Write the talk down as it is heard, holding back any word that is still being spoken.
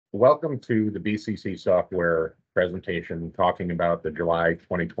Welcome to the BCC Software presentation talking about the July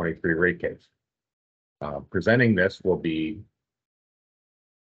 2023 rate case. Presenting this will be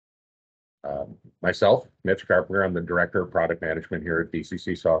myself, Mitch Carpenter. I'm the Director of Product Management here at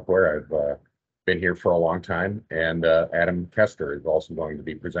BCC Software. I've been here for a long time, and Adam Koester is also going to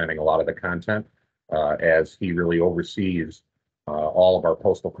be presenting a lot of the content as he really oversees all of our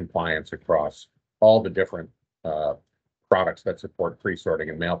postal compliance across all the different products that support pre-sorting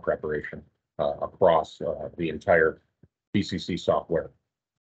and mail preparation across the entire BCC Software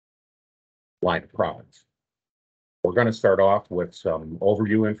line of products. We're going to start off with some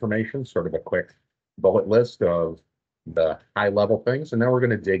overview information, sort of a quick bullet list of the high-level things, and then we're going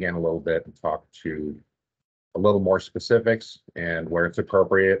to dig in a little bit and talk to a little more specifics, and where it's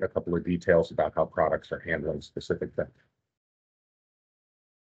appropriate, a couple of details about how products are handling specific things.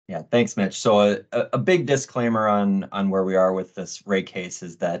 Yeah, thanks, Mitch. So a big disclaimer on where we are with this rate case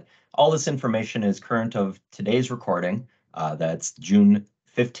is that all this information is current of today's recording. That's June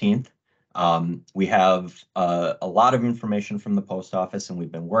 15th. We have a lot of information from the post office, and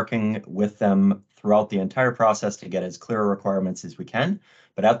we've been working with them throughout the entire process to get as clear requirements as we can.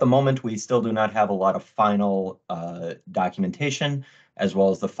 But at the moment, we still do not have a lot of final documentation, as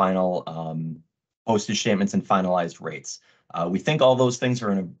well as the final postage statements and finalized rates. We think all those things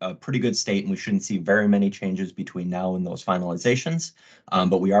are in a pretty good state, and we shouldn't see very many changes between now and those finalizations.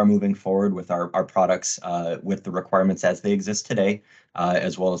 But we are moving forward with our products with the requirements as they exist today,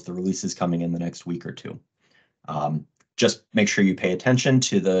 as well as the releases coming in the next week or two. Just make sure you pay attention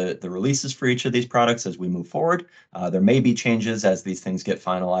to the releases for each of these products as we move forward. There may be changes as these things get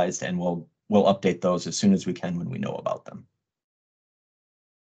finalized, and we'll update those as soon as we can when we know about them.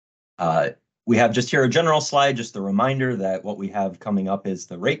 We have just here a general slide, just a reminder that what we have coming up is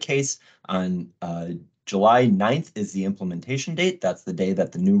the rate case. On July 9th is the implementation date. That's the day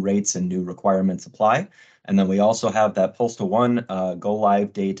that the new rates and new requirements apply. And then we also have that Postal One go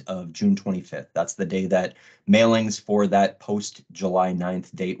live date of June 25th. That's the day that mailings for that post July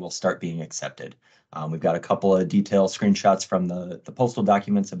 9th date will start being accepted. We've got a couple of detailed screenshots from the postal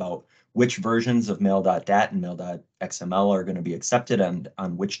documents about which versions of Mail.dat and Mail.XML are going to be accepted and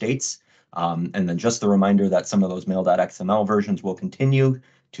on which dates. And then just the reminder that some of those Mail.XML versions will continue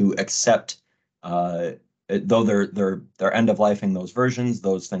to accept, though they're end-of-lifing those versions,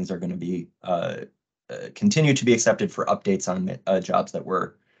 those things are going to be continue to be accepted for updates on jobs that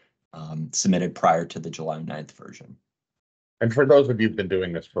were submitted prior to the July 9th version. And for those of you who've been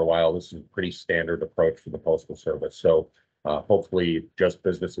doing this for a while, this is a pretty standard approach for the Postal Service. So hopefully just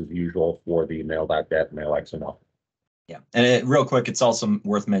business as usual for the Mail.dat and Mail.XML. Yeah, and real quick, it's also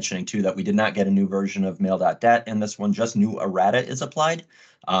worth mentioning too that we did not get a new version of Mail.dat in this one. Just new errata is applied.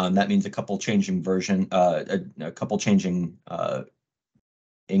 That means a couple changing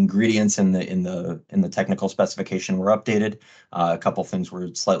ingredients in the technical specification were updated. A couple things were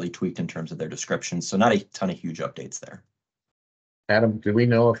slightly tweaked in terms of their descriptions. So not a ton of huge updates there. Adam, do we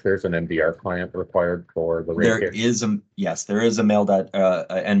know if there's an NBR client required for the rate case? Yes, there is a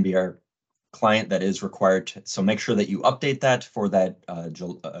NBR client that is required to, so make sure that you update that for that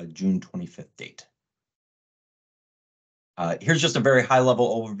June 25th date. Here's just a very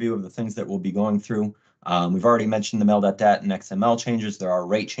high-level overview of the things that we'll be going through. We've already mentioned the Mail.dat and XML changes. There are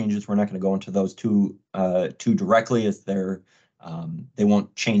rate changes. We're not going to go into those too directly, as they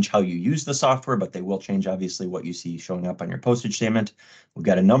won't change how you use the software, but they will change obviously what you see showing up on your postage statement. We've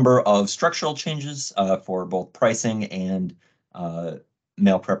got a number of structural changes for both pricing and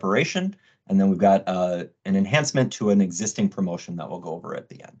mail preparation. And then we've got an enhancement to an existing promotion that we'll go over at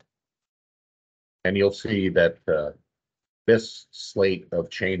the end. And you'll see that this slate of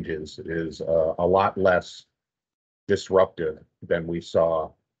changes is a lot less disruptive than we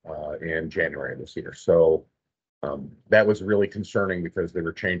saw in January of this year. So that was really concerning because they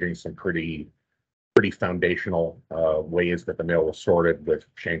were changing some pretty foundational ways that the mail was sorted, with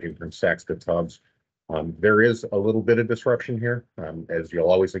changing from sacks to tubs. There is a little bit of disruption here, as you'll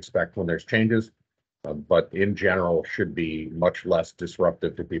always expect when there's changes, but in general should be much less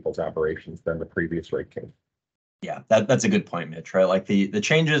disruptive to people's operations than the previous rate case. Yeah, that's a good point, Mitch, right? Like the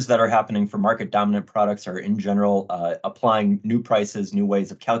changes that are happening for market dominant products are in general applying new prices, new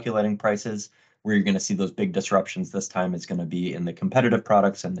ways of calculating prices. Where you're going to see those big disruptions this time is going to be in the competitive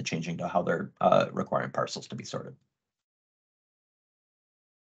products and the changing to how they're requiring parcels to be sorted.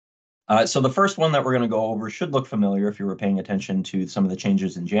 So the first one that we're going to go over should look familiar if you were paying attention to some of the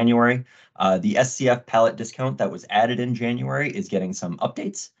changes in January. The SCF pallet discount that was added in January is getting some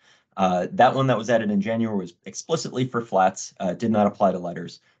updates. That one that was added in January was explicitly for flats, did not apply to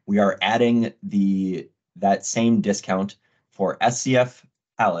letters. We are adding that same discount for SCF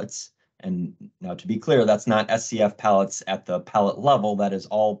pallets. And now to be clear, that's not SCF pallets at the pallet level. That is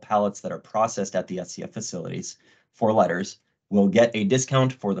all pallets that are processed at the SCF facilities for letters will get a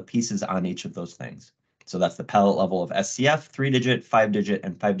discount for the pieces on each of those things. So that's the pallet level of SCF, 3-digit, 5-digit,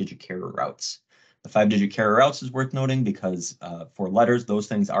 and 5-digit carrier routes. The 5-digit carrier routes is worth noting because for letters, those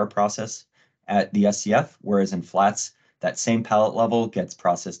things are processed at the SCF, whereas in flats, that same pallet level gets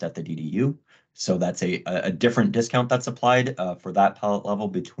processed at the DDU. So that's a different discount that's applied for that pallet level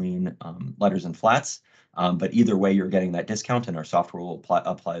between letters and flats. But either way, you're getting that discount, and our software will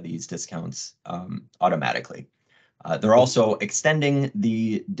apply these discounts automatically. They're also extending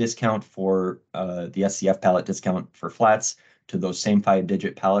the discount for the SCF pallet discount for flats to those same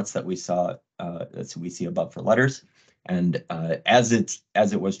 5-digit pallets that we saw that we see above for letters. And as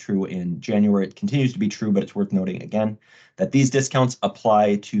it was true in January, it continues to be true, but it's worth noting again that these discounts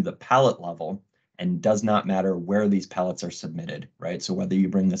apply to the pallet level and does not matter where these pallets are submitted, right? So whether you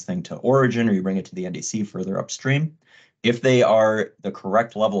bring this thing to origin or you bring it to the NDC further upstream, if they are the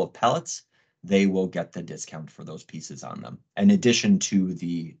correct level of pallets, they will get the discount for those pieces on them, in addition to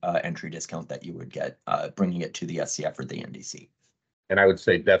the entry discount that you would get bringing it to the SCF or the NDC. And I would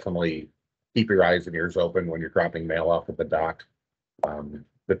say definitely keep your eyes and ears open when you're dropping mail off at the dock.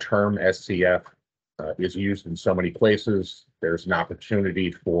 The term SCF is used in so many places. There's an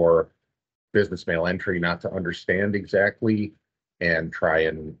opportunity for business mail entry not to understand exactly and try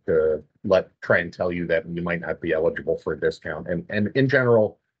and tell you that you might not be eligible for a discount. And in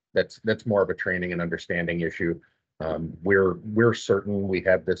general, that's more of a training and understanding issue. We're certain we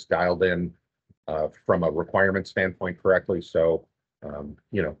have this dialed in from a requirement standpoint correctly. So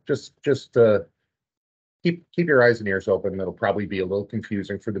just keep your eyes and ears open. It'll probably be a little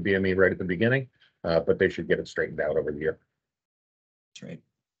confusing for the BME right at the beginning, but they should get it straightened out over the year. That's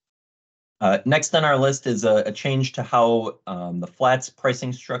right. Next on our list is a change to how the flats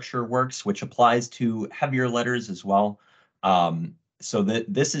pricing structure works, which applies to heavier letters as well. So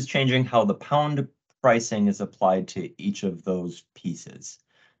this is changing how the pound pricing is applied to each of those pieces.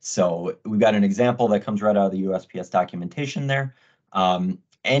 So we've got an example that comes right out of the USPS documentation there.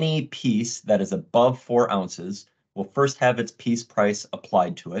 Any piece that is above 4 ounces will first have its piece price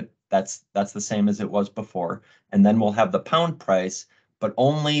applied to it. That's the same as it was before. And then we'll have the pound price, but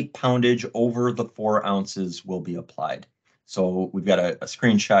only poundage over the 4 ounces will be applied. So we've got a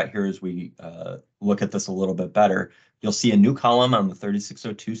screenshot here as we look at this a little bit better. You'll see a new column on the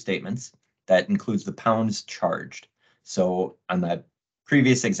 3602 statements that includes the pounds charged. So on that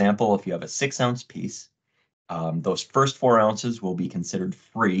previous example, if you have a 6-ounce piece, those first 4 ounces will be considered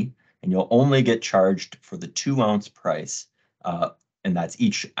free, and you'll only get charged for the 2-ounce price, and that's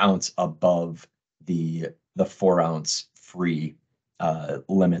each ounce above the 4-ounce free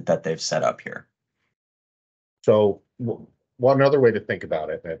limit that they've set up here. So one other way to think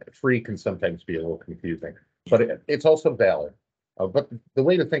about it, free can sometimes be a little confusing, but it's also valid. But the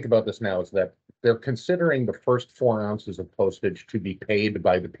way to think about this now is that they're considering the first 4 ounces of postage to be paid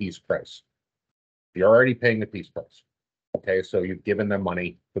by the piece price. You're already paying the piece price. Okay, so you've given them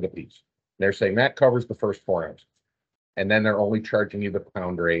money for the piece. They're saying that covers the first 4 ounces. And then they're only charging you the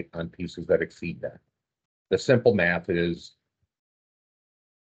pound rate on pieces that exceed that. The simple math is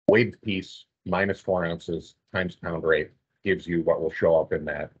weighed piece minus 4 ounces times pound rate gives you what will show up in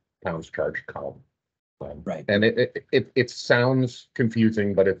that pounds charged column. Right. And it sounds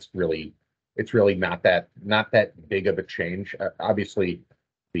confusing, but it's really not that big of a change. Obviously,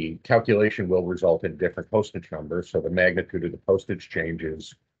 the calculation will result in different postage numbers, so the magnitude of the postage change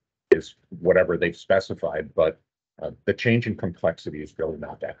is whatever they've specified, but the change in complexity is really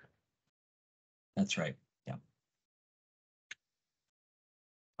not that. That's right. Yeah.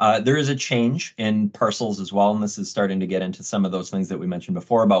 There is a change in parcels as well, and this is starting to get into some of those things that we mentioned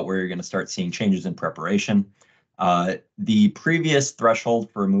before about where you're going to start seeing changes in preparation. The previous threshold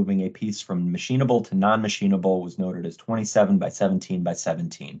for moving a piece from machinable to non-machinable was noted as 27 by 17 by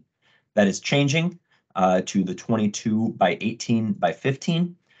 17. That is changing to the 22 by 18 by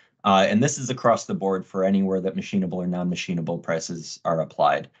 15. And this is across the board for anywhere that machinable or non-machinable prices are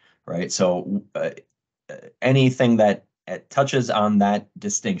applied, right? So anything that touches on that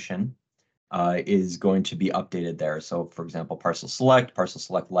distinction is going to be updated there. So for example, Parcel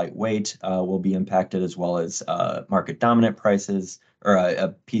Select Lightweight will be impacted, as well as market dominant prices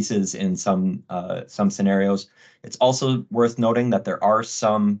or pieces in some scenarios. It's also worth noting that there are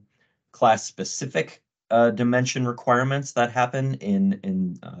some class specific dimension requirements that happen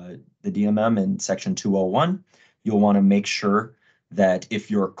in the DMM in section 201. You'll want to make sure that if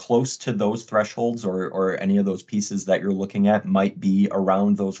you're close to those thresholds or any of those pieces that you're looking at might be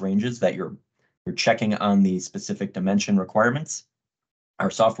around those ranges, that you're checking on the specific dimension requirements.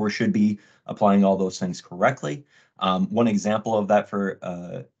 Our software should be applying all those things correctly. One example of that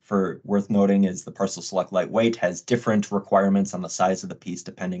for worth noting is the Parcel Select Lightweight has different requirements on the size of the piece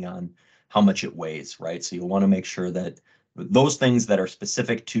depending on how much it weighs, right? So you'll want to make sure that those things that are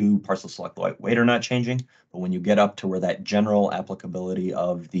specific to Parcel Select Lightweight are not changing, but when you get up to where that general applicability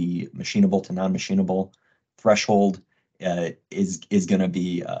of the machinable to non-machinable threshold is going to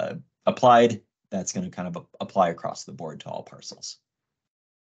be applied, that's going to kind of apply across the board to all parcels.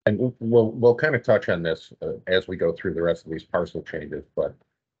 And we'll kind of touch on this as we go through the rest of these parcel changes, but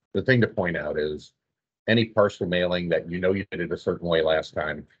the thing to point out is any parcel mailing that you did it a certain way last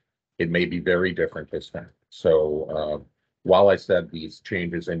time, it may be very different this time. So while I said these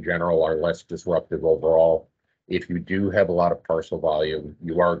changes in general are less disruptive overall, if you do have a lot of parcel volume,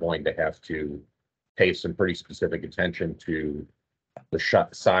 you are going to have to pay some pretty specific attention to the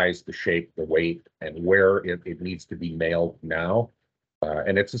size, the shape, the weight, and where it needs to be mailed now.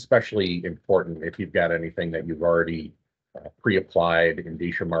 And it's especially important if you've got anything that you've already pre-applied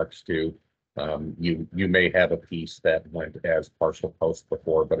indicia marks to. You may have a piece that went as parcel post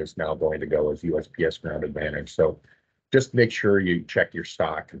before, but is now going to go as USPS Ground Advantage. So just make sure you check your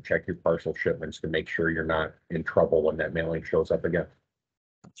stock and check your parcel shipments to make sure you're not in trouble when that mailing shows up again.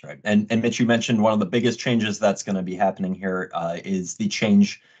 That's right. And Mitch, you mentioned one of the biggest changes that's going to be happening here is the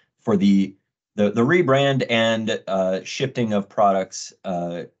change for the rebrand and shifting of products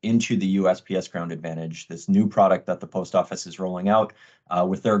into the USPS Ground Advantage, this new product that the post office is rolling out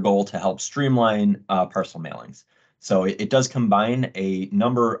with their goal to help streamline parcel mailings. So it does combine a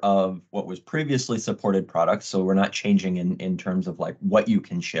number of what was previously supported products. So we're not changing in terms of like what you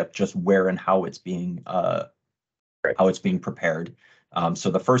can ship, just where and how it's being prepared.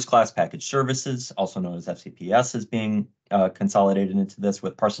 So the first class package services, also known as FCPS, is being consolidated into this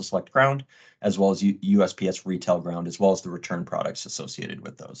with Parcel Select Ground, as well as USPS Retail Ground, as well as the return products associated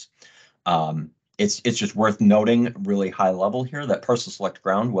with those. It's just worth noting really high level here that Parcel Select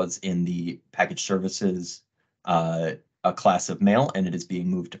Ground was in the package services a class of mail, and it is being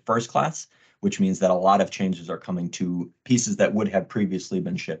moved to first class, which means that a lot of changes are coming to pieces that would have previously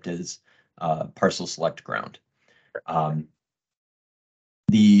been shipped as Parcel Select Ground.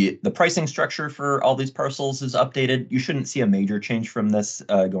 The pricing structure for all these parcels is updated. You shouldn't see a major change from this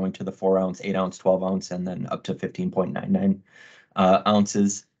going to the 4 ounce, 8 ounce, 12 ounce, and then up to 15.99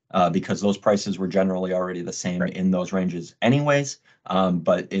 ounces because those prices were generally already the same in those ranges anyways.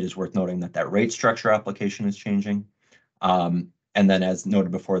 But it is worth noting that that rate structure application is changing. And then as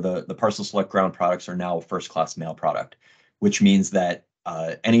noted before, the Parcel Select Ground products are now a first class mail product, which means that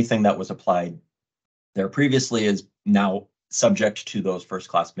anything that was applied there previously is now subject to those first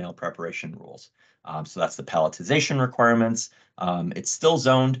class mail preparation rules. So that's the palletization requirements. It's still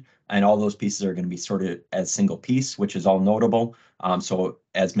zoned, and all those pieces are going to be sorted as single piece, which is all notable. So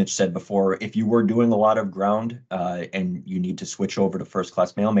as Mitch said before, if you were doing a lot of ground and you need to switch over to first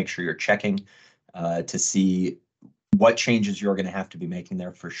class mail, make sure you're checking to see what changes you're going to have to be making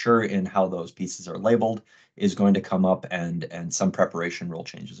there for sure in how those pieces are labeled is going to come up, and some preparation rule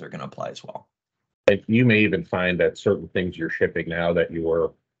changes are going to apply as well. You may even find that certain things you're shipping now that you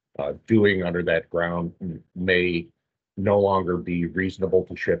were doing under that ground may no longer be reasonable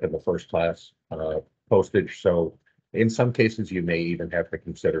to ship in the first class postage. So in some cases, you may even have to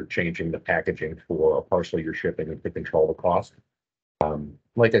consider changing the packaging for a parcel you're shipping and to control the cost.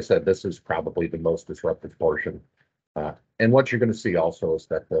 Like I said, this is probably the most disruptive portion. And what you're going to see also is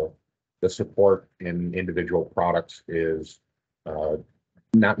that the support in individual products is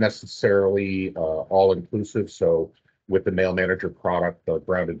not necessarily all inclusive. So with the Mail Manager product, the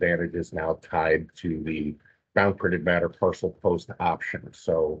Ground Advantage is now tied to the bound printed matter parcel post option.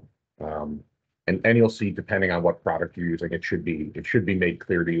 So and you'll see, depending on what product you're using, it should be made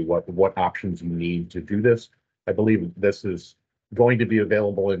clear to you what options you need to do this. I believe this is going to be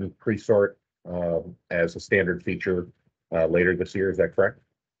available in pre-sort as a standard feature later this year. Is that correct?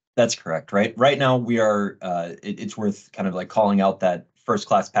 That's correct. Right now we are. It's worth kind of like calling out that first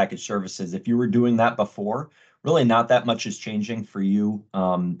class package services. If you were doing that before, really not that much is changing for you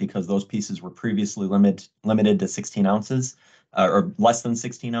because those pieces were previously limited to 16 ounces or less than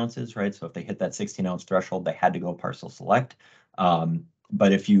 16 ounces, right? So if they hit that 16 ounce threshold, they had to go Parcel Select.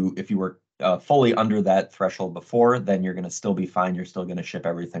 But if you were fully under that threshold before, then you're going to still be fine. You're still going to ship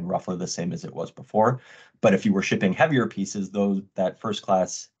everything roughly the same as it was before. But if you were shipping heavier pieces, that first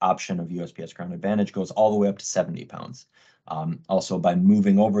class option of USPS Ground Advantage goes all the way up to 70 pounds. Also, by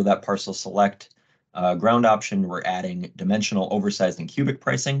moving over that Parcel Select ground option, we're adding dimensional, oversized, and cubic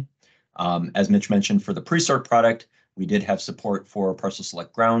pricing. As Mitch mentioned, for the pre-sort product, we did have support for Parcel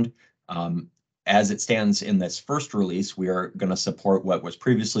Select Ground. as it stands in this first release, we are going to support what was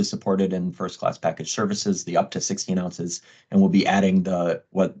previously supported in first class package services, the up to 16 ounces, and we'll be adding the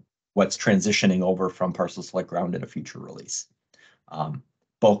what's transitioning over from Parcel Select Ground in a future release.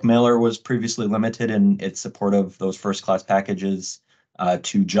 Bulk mailer was previously limited in its support of those first class packages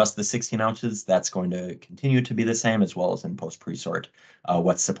to just the 16 ounces. That's going to continue to be the same, as well as in post pre-sort.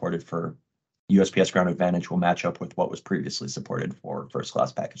 What's supported for USPS Ground Advantage will match up with what was previously supported for first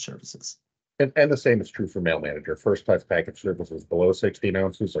class package services. And the same is true for Mail Manager. First class package services below 16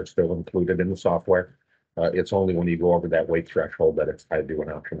 ounces are still included in the software. It's only when you go over that weight threshold that it's tied to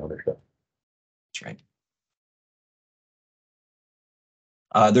an option ownership. That's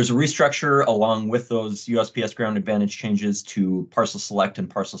right. There's a restructure along with those USPS Ground Advantage changes to Parcel Select and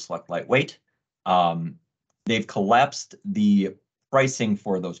Parcel Select Lightweight. They've collapsed the pricing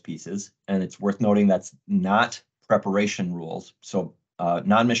for those pieces, and it's worth noting that's not preparation rules. So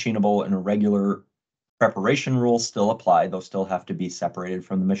non-machinable and irregular preparation rules still apply. Those still have to be separated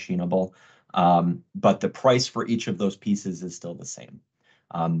from the machinable, but the price for each of those pieces is still the same.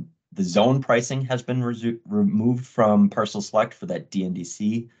 The zone pricing has been removed from Parcel Select for that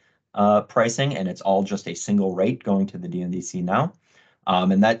DNDC pricing, and it's all just a single rate going to the DNDC now.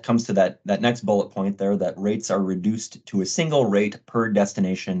 And that comes to that next bullet point there, that rates are reduced to a single rate per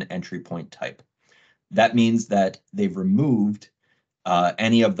destination entry point type. That means that they've removed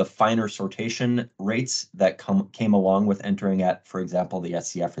any of the finer sortation rates that came along with entering at, for example, the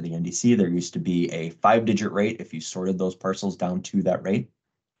SCF or the NDC. There used to be a 5-digit rate if you sorted those parcels down to that rate.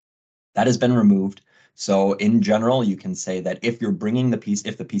 That has been removed. So in general, you can say that if you're bringing the piece,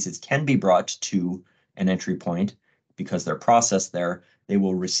 if the pieces can be brought to an entry point because they're processed there, they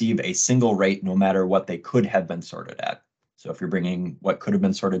will receive a single rate no matter what they could have been sorted at. So if you're bringing what could have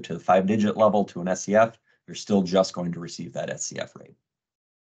been sorted to the 5-digit level to an SCF, you're still just going to receive that SCF rate.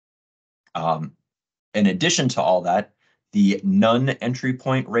 In addition to all that, the non-entry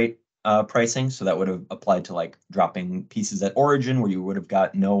point rate pricing, so that would have applied to like dropping pieces at origin where you would have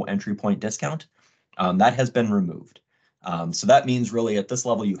got no entry point discount, that has been removed. So that means really at this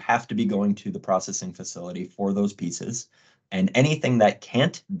level, you have to be going to the processing facility for those pieces, and anything that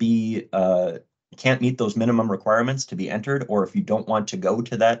can't meet those minimum requirements to be entered, or if you don't want to go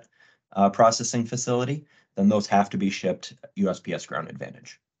to that processing facility, then those have to be shipped USPS Ground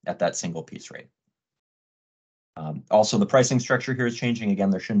Advantage at that single piece rate. Also, the pricing structure here is changing. Again,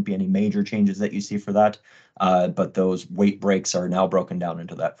 there shouldn't be any major changes that you see for that, but those weight breaks are now broken down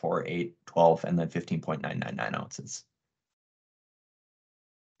into that 4, 8, 12, and then 15.999 ounces.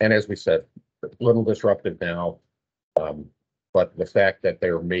 And as we said, a little disruptive now, but the fact that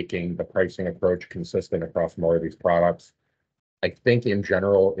they're making the pricing approach consistent across more of these products, I think in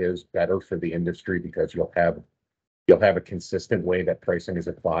general is better for the industry, because you'll have a consistent way that pricing is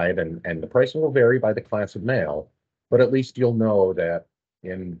applied, and the pricing will vary by the class of mail, but at least you'll know that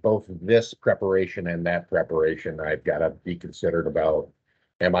in both this preparation and that preparation, I've got to be considered about,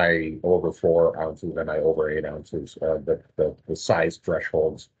 am I over 4 ounces? Am I over 8 ounces? The size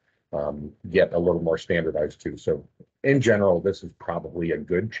thresholds get a little more standardized too. So in general, this is probably a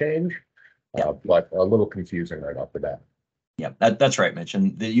good change, but a little confusing right off the bat. Yeah, that's right, Mitch.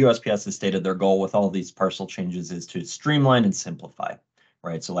 And the USPS has stated their goal with all these parcel changes is to streamline and simplify,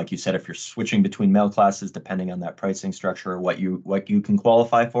 right? So like you said, if you're switching between mail classes, depending on that pricing structure, what you can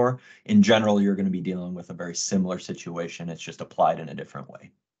qualify for, in general, you're going to be dealing with a very similar situation. It's just applied in a different way.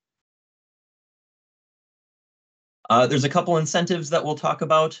 There's a couple incentives that we'll talk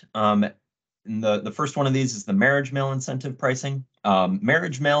about. And the first one of these is the marriage mail incentive pricing.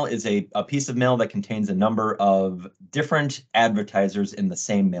 Marriage mail is a piece of mail that contains a number of different advertisers in the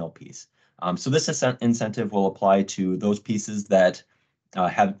same mail piece. So this incentive will apply to those pieces that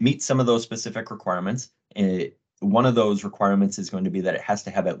meet some of those specific requirements. One of those requirements is going to be that it has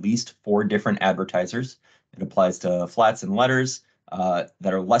to have at least 4 different advertisers. It applies to flats and letters that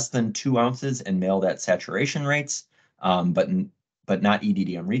are less than 2 ounces and mailed at saturation rates, but not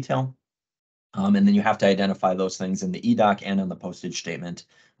EDD on retail. And then you have to identify those things in the EDOC and on the postage statement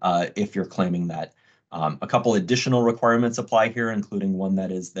if you're claiming that. A couple additional requirements apply here, including one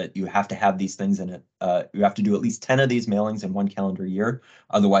that is that you have to have these things in it. You have to do at least 10 of these mailings in 1 calendar year.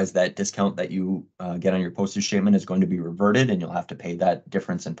 Otherwise, that discount that you get on your postage statement is going to be reverted, and you'll have to pay that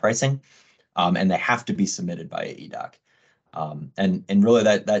difference in pricing. And they have to be submitted by an EDOC. And really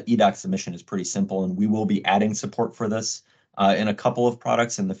that EDOC submission is pretty simple, and we will be adding support for this in a couple of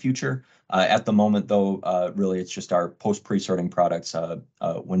products in the future. At the moment, though, really it's just our post pre-sorting products,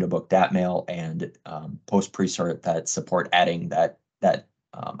 window book DAT mail and post pre-sort that support adding that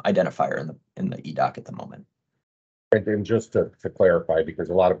identifier in the EDOC at the moment. And just to clarify, because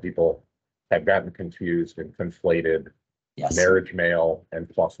a lot of people have gotten confused and conflated Yes. marriage mail and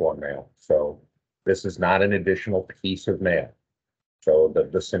 +1 mail. So this is not an additional piece of mail. So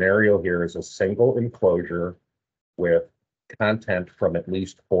the scenario here is a single enclosure with content from at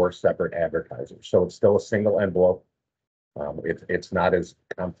least 4 separate advertisers. So it's still a single envelope. It's not as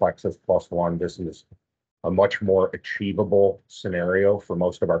complex as +1. This is a much more achievable scenario for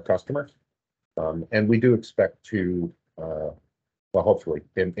most of our customers. And we do expect to, well, hopefully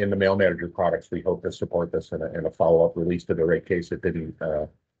in the Mail Manager products, we hope to support this in a follow-up release to the rate case. It didn't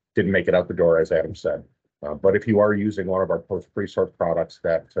make it out the door, as Adam said. But if you are using one of our post-pre-sort products,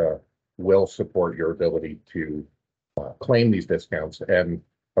 that will support your ability to claim these discounts. And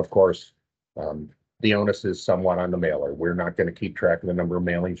of course, the onus is somewhat on the mailer. We're not going to keep track of the number of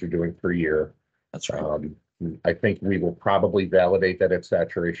mailings you're doing per year. That's right. I think we will probably validate that at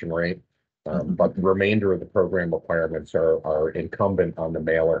saturation rate, but the remainder of the program requirements are incumbent on the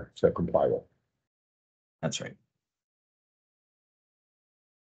mailer to comply with. That's right.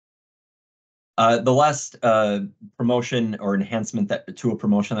 The last promotion or enhancement to a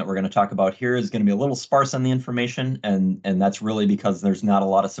promotion that we're going to talk about here is going to be a little sparse on the information, and that's really because there's not a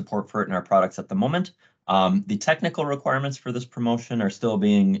lot of support for it in our products at the moment. The technical requirements for this promotion are still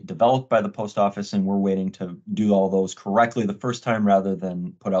being developed by the post office, and we're waiting to do all those correctly the first time rather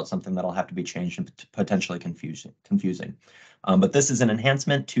than put out something that'll have to be changed and potentially confusing. But this is an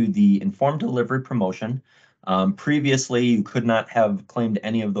enhancement to the informed delivery promotion. Previously, you could not have claimed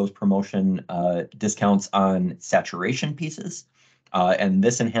any of those promotion discounts on saturation pieces. And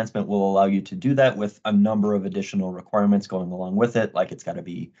this enhancement will allow you to do that with a number of additional requirements going along with it, like it's got to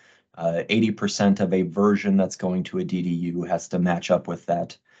be 80% of a version that's going to a DDU has to match up with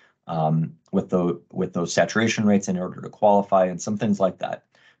that, with those saturation rates in order to qualify, and some things like that.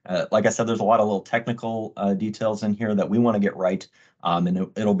 Like I said, there's a lot of little technical details in here that we want to get right, and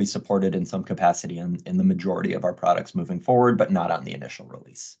it'll be supported in some capacity in the majority of our products moving forward, but not on the initial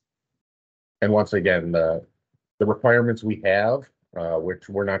release. And once again, the requirements we have, which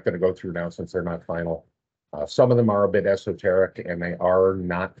we're not going to go through now since they're not final, some of them are a bit esoteric, and they are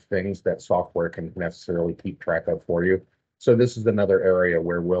not things that software can necessarily keep track of for you. So this is another area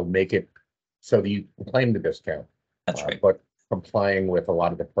where we'll make it so that you can claim the discount. That's right. But complying with a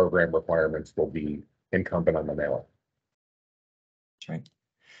lot of the program requirements will be incumbent on the mailer. That's right.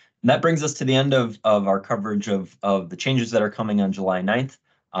 And that brings us to the end of our coverage of the changes that are coming on July 9th.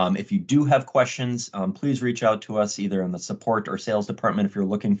 If you do have questions, please reach out to us either in the support or sales department if you're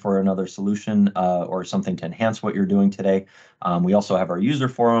looking for another solution or something to enhance what you're doing today. We also have our user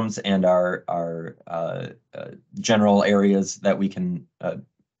forums and our general areas that we can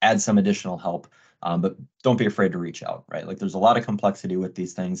add some additional help. But don't be afraid to reach out, right? Like, there's a lot of complexity with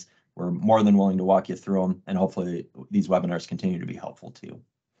these things. We're more than willing to walk you through them, and hopefully these webinars continue to be helpful to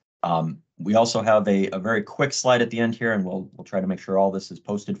you. We also have a very quick slide at the end here, and we'll try to make sure all this is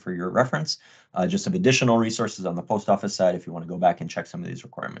posted for your reference. Just some additional resources on the post office side if you want to go back and check some of these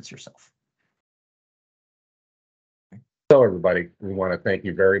requirements yourself. So everybody, we want to thank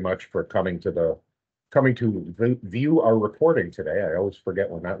you very much for coming to view our recording today. I always forget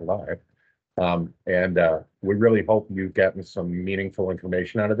we're not live. And we really hope you've gotten some meaningful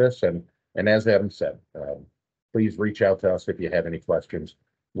information out of this. And as Adam said, please reach out to us if you have any questions.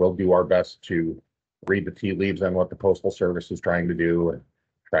 We'll do our best to read the tea leaves on what the Postal Service is trying to do and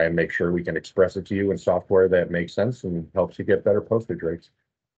try and make sure we can express it to you in software that makes sense and helps you get better postage rates.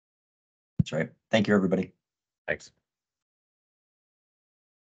 That's right. Thank you, everybody. Thanks.